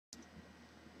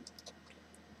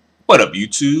What up,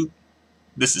 YouTube?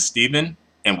 This is Steven,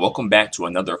 and welcome back to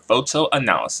another photo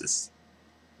analysis.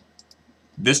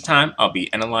 This time, I'll be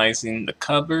analyzing the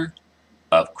cover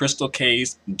of Crystal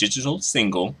K's digital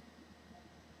single,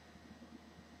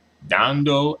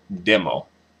 Nando Demo,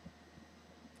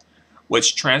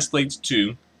 which translates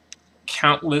to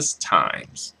countless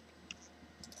times.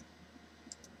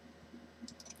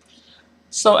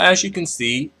 So as you can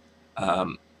see,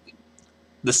 the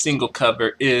single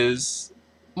cover is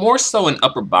more so an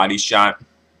upper body shot.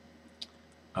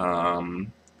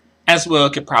 As well,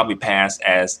 it could probably pass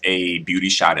as a beauty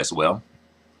shot as well.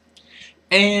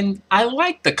 And I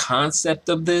like the concept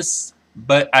of this,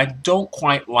 but I don't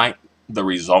quite like the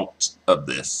result of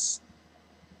this.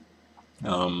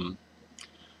 Overall,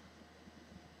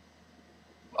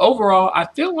 I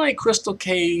feel like Crystal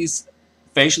K's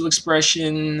facial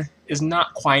expression is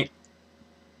not quite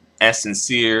as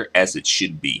sincere as it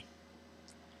should be.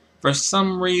 For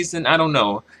some reason, I don't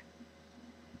know,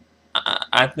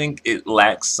 I think it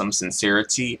lacks some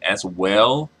sincerity as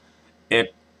well.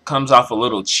 It comes off a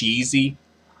little cheesy,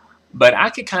 but I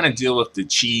could kind of deal with the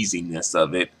cheesiness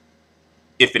of it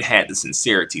if it had the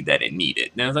sincerity that it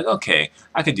needed. And I was like, okay,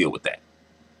 I could deal with that.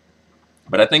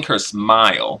 But I think her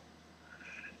smile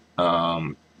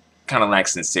kind of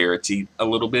lacks sincerity a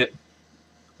little bit.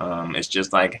 It's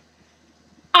just like,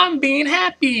 I'm being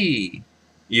happy,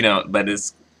 you know, but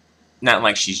it's not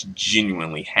like she's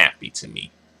genuinely happy to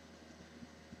me.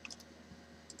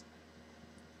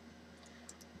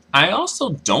 I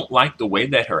also don't like the way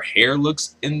that her hair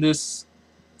looks in this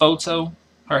photo.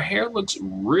 Her hair looks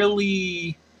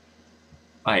really,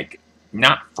 like,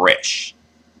 not fresh.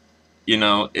 You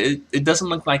know, it doesn't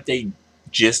look like they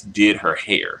just did her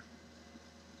hair.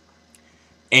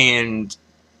 And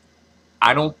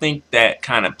I don't think that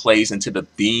kind of plays into the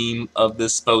theme of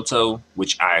this photo,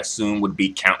 which I assume would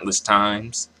be countless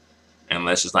times.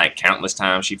 Unless it's like countless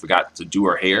times she forgot to do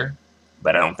her hair.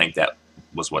 But I don't think that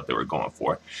was what they were going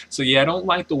for. So yeah, I don't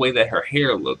like the way that her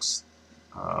hair looks.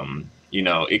 You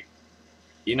know, it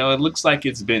looks like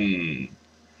it's been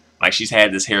like she's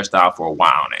had this hairstyle for a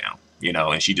while now. You know,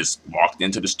 and she just walked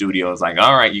into the studio and was like,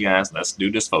 all right, you guys, let's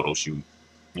do this photo shoot.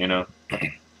 You know.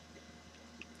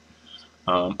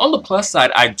 On the plus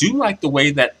side, I do like the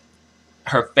way that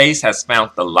her face has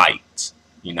found the light.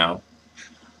 You know.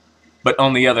 But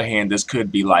on the other hand, this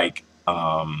could be like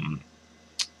kind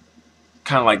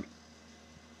of like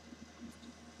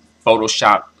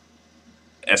Photoshop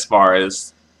as far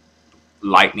as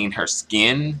lightening her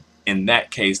skin. In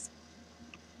that case,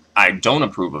 I don't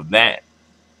approve of that.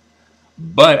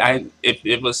 But if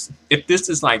this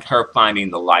is like her finding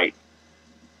the light,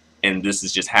 and this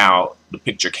is just how the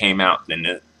picture came out,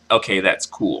 then okay, that's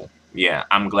cool. Yeah,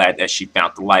 I'm glad that she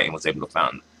found the light and was able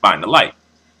to find the light.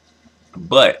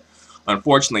 But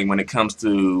unfortunately, when it comes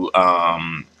to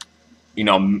you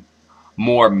know,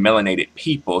 more melanated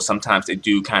people, sometimes they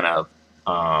do kind of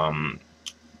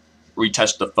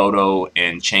retouch the photo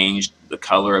and change the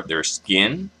color of their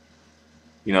skin,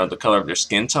 you know, the color of their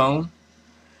skin tone.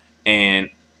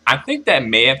 And I think that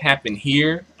may have happened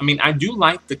here. I mean, I do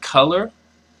like the color,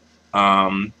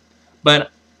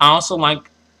 but I also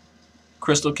like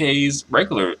Crystal K's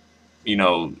regular, you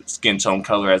know, skin tone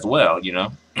color as well, you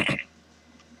know.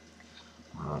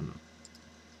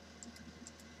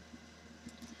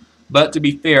 But to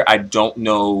be fair, I don't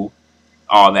know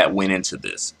all that went into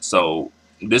this. So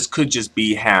this could just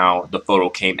be how the photo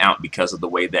came out because of the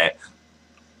way that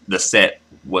the set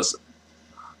was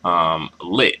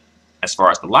lit as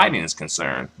far as the lighting is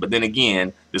concerned. But then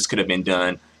again, this could have been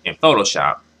done in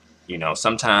Photoshop. You know,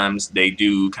 sometimes they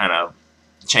do kind of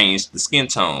change the skin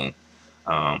tone.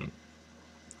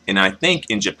 And I think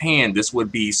in Japan, this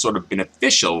would be sort of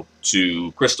beneficial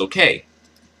to Crystal K.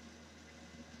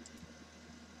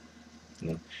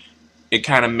 It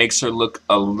kind of makes her look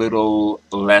a little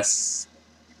less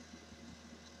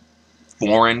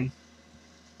foreign,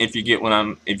 if you get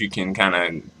what if you can kind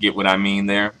of get what I mean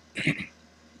there.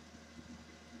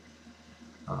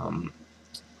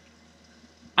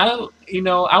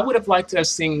 I would have liked to have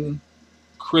seen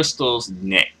Crystal's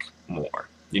neck more.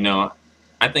 You know,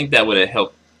 I think that would have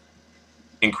helped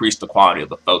increase the quality of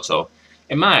the photo,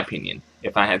 in my opinion,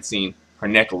 if I had seen her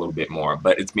neck a little bit more.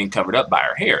 But it's being covered up by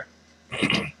her hair.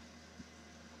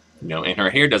 You know, and her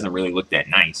hair doesn't really look that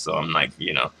nice. So I'm like,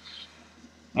 you know,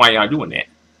 why y'all doing that?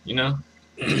 You know?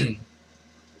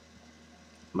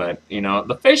 But, you know,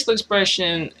 the facial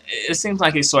expression, it seems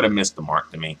like it sort of missed the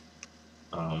mark to me.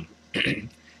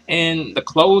 And the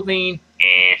clothing,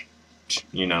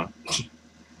 you know.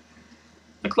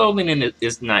 The clothing in it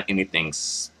is not anything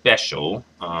special.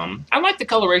 I like the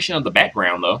coloration of the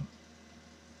background, though.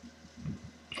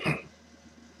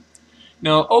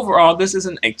 No, overall, this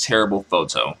isn't a terrible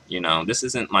photo. This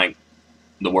isn't like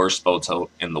the worst photo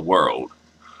in the world.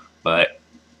 But,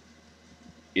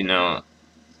 you know,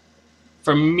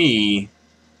 for me,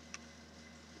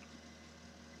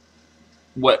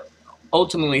 what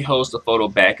ultimately holds the photo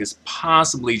back is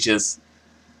possibly just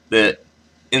the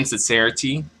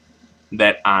insincerity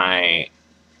that I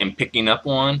am picking up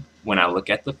on when I look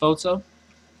at the photo.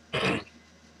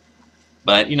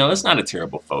 But, it's not a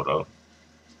terrible photo.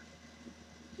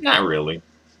 Not really,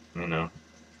 you know.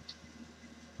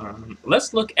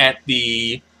 Let's look at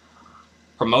the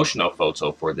promotional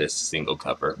photo for this single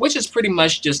cover, which is pretty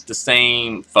much just the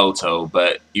same photo,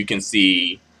 but you can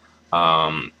see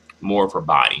more of her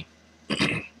body.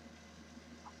 you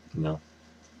know,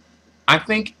 I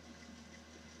think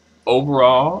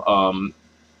overall,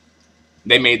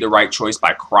 they made the right choice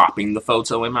by cropping the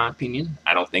photo, in my opinion.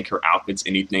 I don't think her outfit's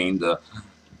anything to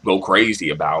go crazy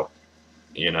about,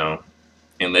 you know,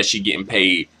 unless she's getting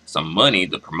paid some money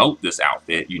to promote this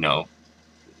outfit, to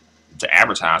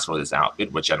advertise for this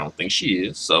outfit, which I don't think she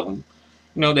is. So,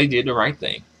 they did the right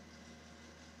thing.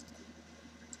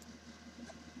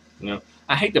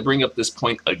 I hate to bring up this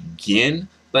point again,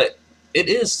 but it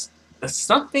is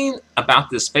something about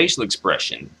this facial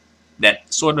expression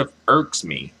that sort of irks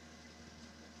me.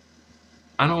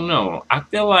 I don't know. I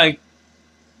feel like,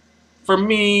 for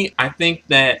me, I think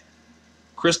that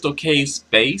Crystal K's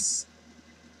face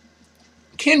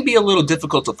can be a little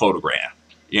difficult to photograph.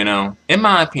 In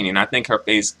my opinion, I think her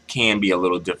face can be a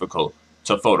little difficult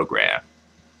to photograph.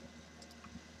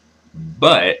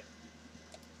 But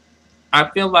I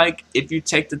feel like if you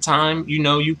take the time,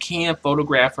 you can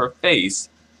photograph her face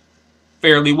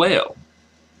fairly well.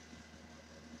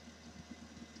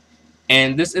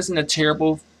 And this isn't a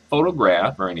terrible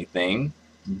photograph or anything,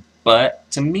 but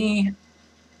to me,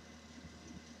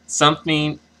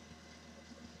 something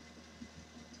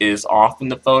is off in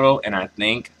the photo, and I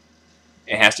think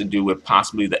it has to do with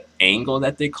possibly the angle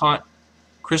that they caught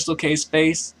Crystal K's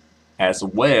face, as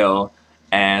well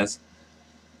as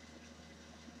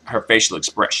her facial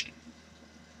expression.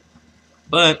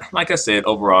 But like I said,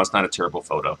 overall, it's not a terrible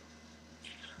photo.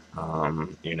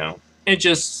 It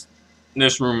just,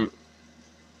 there's room,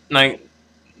 like,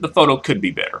 the photo could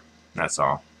be better. That's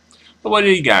all. But what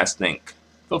do you guys think?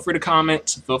 Feel free to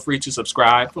comment. Feel free to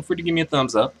subscribe. Feel free to give me a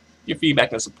thumbs up. Your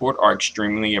feedback and support are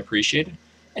extremely appreciated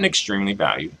and extremely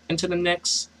valued. Until the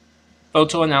next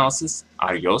photo analysis,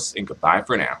 adios and goodbye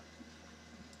for now.